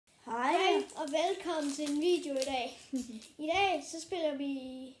og velkommen til en video i dag. I dag så spiller vi,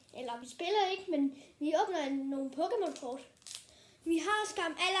 eller vi spiller ikke, men vi åbner nogle Pokémon-kort. Vi har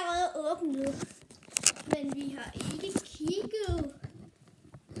skam allerede åbnet, men vi har ikke kigget.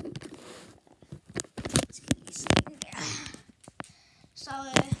 Så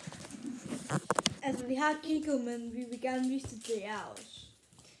altså vi har kigget, men vi vil gerne vise det til jer også.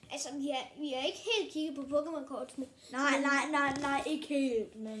 Altså vi har ikke helt kigget på Pokémon-kortene. Nej, ikke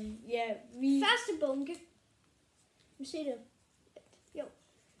helt, men ja, vi... Første bunke. Vi ser det. Jo.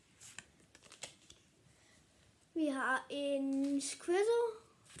 Vi har en Squirtle.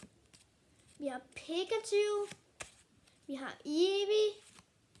 Vi har Pikachu. Vi har Eevee.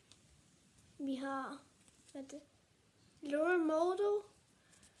 Vi har... Hvad er det? Loromodo.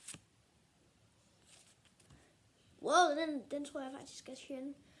 Wow, den tror jeg faktisk er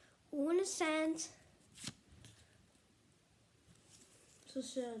sjældent. Unesand. Så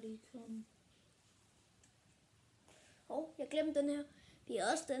ser de komme. Jeg glemte den her. Vi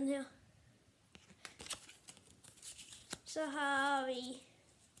har også den her. Så har vi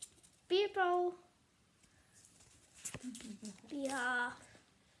Bilbo. Vi har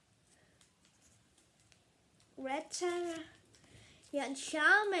Rattata. Vi har en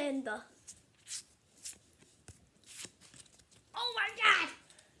Charmander. Oh my god!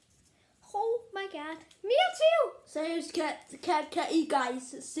 Oh my god. Mewtwo! Seriøst, kan I guys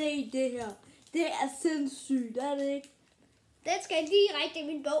se det her? Det er sindssygt, er det ikke? Den skal direkte i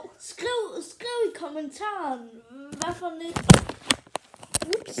min bog. Skriv i kommentaren, hvad for net.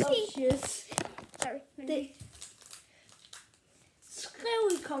 Sorry. Det. Skriv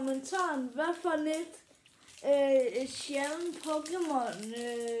i kommentaren, hvad for net sjældent Pokémon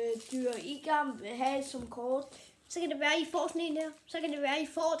dyr I gerne vil have som kort. Så kan det være, I får sådan en her. Så kan det være, I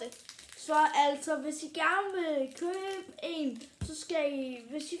får det. Så altså, hvis I gerne vil købe en, så skal I,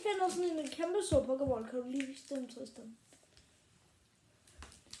 hvis I finder sådan en kæmpe stor Pokémon, kan du lige vise dem, Tristan.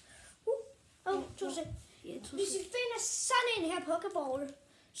 Hvis I finder sådan en her Pokéball,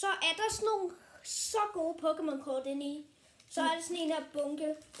 så er der sådan nogle så gode Pokémon-kort inde i. Så er der sådan en her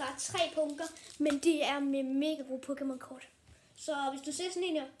bunke. Der er 3 bunker, men det er med mega gode Pokémon-kort. Så hvis du ser sådan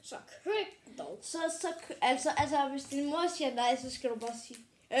en her, så køb den dog. Altså, hvis din mor siger nej, så skal du bare sige,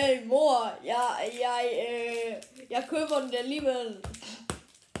 hey mor, jeg køber den alligevel.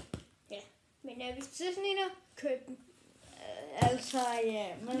 Ja, men hvis du ser sådan en her, køb den.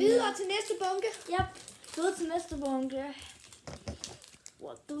 Ja. Men, videre til næste bunke. Ja, videre til næste bunke.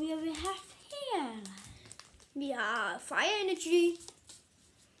 What do we have here? Vi har Fire Energy.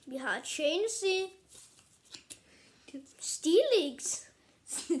 Vi har Chansey. Steelix.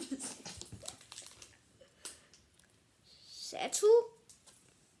 Satu.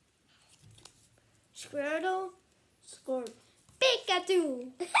 Squirtle.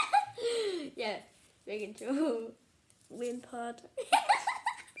 Pikachu. Ja, Pikachu. Wimpod.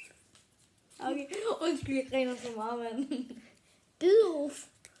 Okay, undskyld, jeg griner så meget, mand. Bidoof.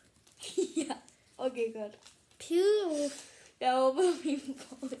 Ja, okay, godt. Pidoof. Jeg håber,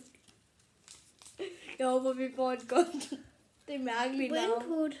 vi får et godt. Det er mærkeligt navn.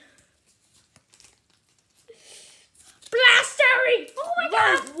 Wimpod. Blastory! Oh my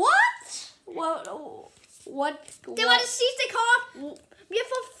god! What? Det var det sidste kort! Vi har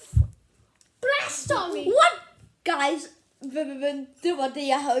fået Blastory! What? Guys, det var det,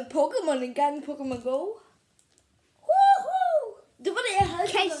 jeg havde i Pokémon engang i Pokémon Go. Det var det, jeg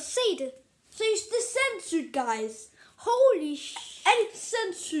havde. Kan I se det? Seriøst, det er sindssygt, guys. Holy shit. Er det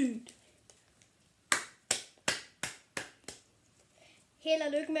sindssygt? Held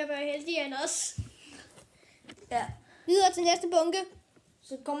og lykke med at være heldigere end os. Ja. Videre til næste bunke.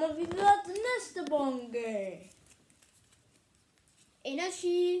 Så kommer vi videre til næste bunke.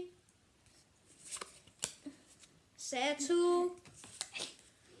 Energy. Satu.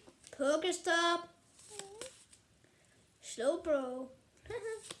 Pokestop. Slowbro.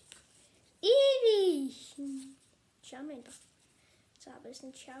 Eevee. Charmander. Så har vi sådan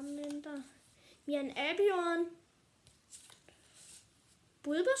en Charmander. Vi har en Abion.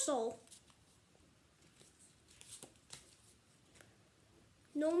 Bulbasaur.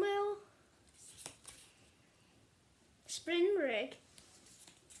 Nomeo. Springrak.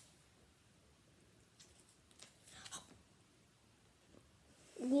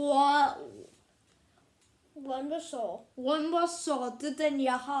 Wow. Wondersaur. Det er den,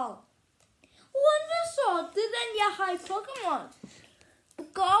 jeg har. Wondersaur, det er den, jeg har i Pokémon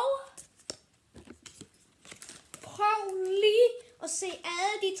Go. Prøv lige at se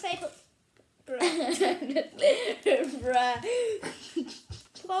alle de 3 på.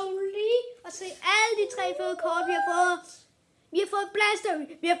 Prøv lige at se alle de 3 fede kort, vi har fået. Vi har fået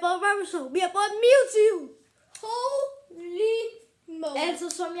Blastoise. Vi har fået Venusaur. Vi har fået Mewtwo. Holy moly. Altså,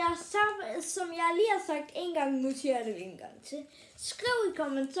 som jeg lige har sagt en gang, nu siger jeg det en gang til. Skriv i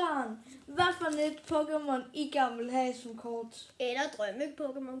kommentaren, hvad for et Pokémon I gerne vil have som kort. Eller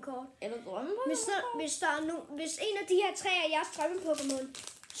drømme-Pokémon-kort. Eller drømme Hvis en af de her 3 er jeres drømme-Pokémon,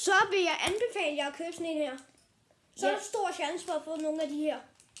 så vil jeg anbefale jer at købe sådan en her. Så er der stor chance for at få nogle af de her.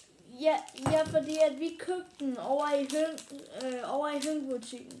 Ja, fordi at vi købte den over i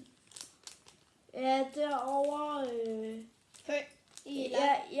Høng-butikken. Ja, derovre... Høg.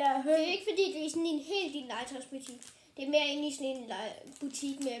 Ja, Det er ikke fordi, det er sådan en helt din legetøjsbutik. Det er mere inde i sådan en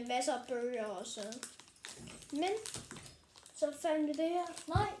butik med masser af bøger og sådan. Men, så fandt vi det her.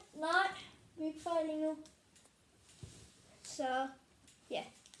 Nej, vi er ikke færdige endnu. Så, ja.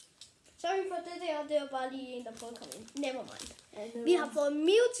 Så har vi fået det der, og det var bare lige en, der prøvede at komme ind. Nevermind. Vi har fået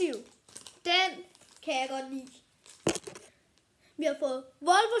Mewtwo. Den kan jeg godt lide. Vi har fået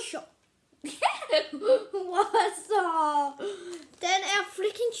Bulbasaur. What så? Den er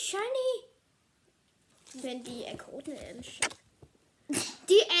freaking shiny. Men de er kortene er alle shiny.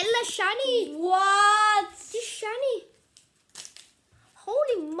 De er alle shiny. What? De er shiny.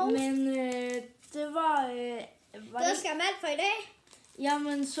 Holy moly. Men det var... Det skal man alt for i dag.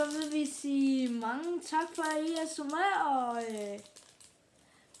 Jamen, så vil vi sige mange tak for, at I er så med, og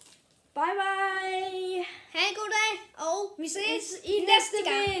bye bye. Ha' en god dag, og vi ses I næste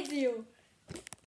video.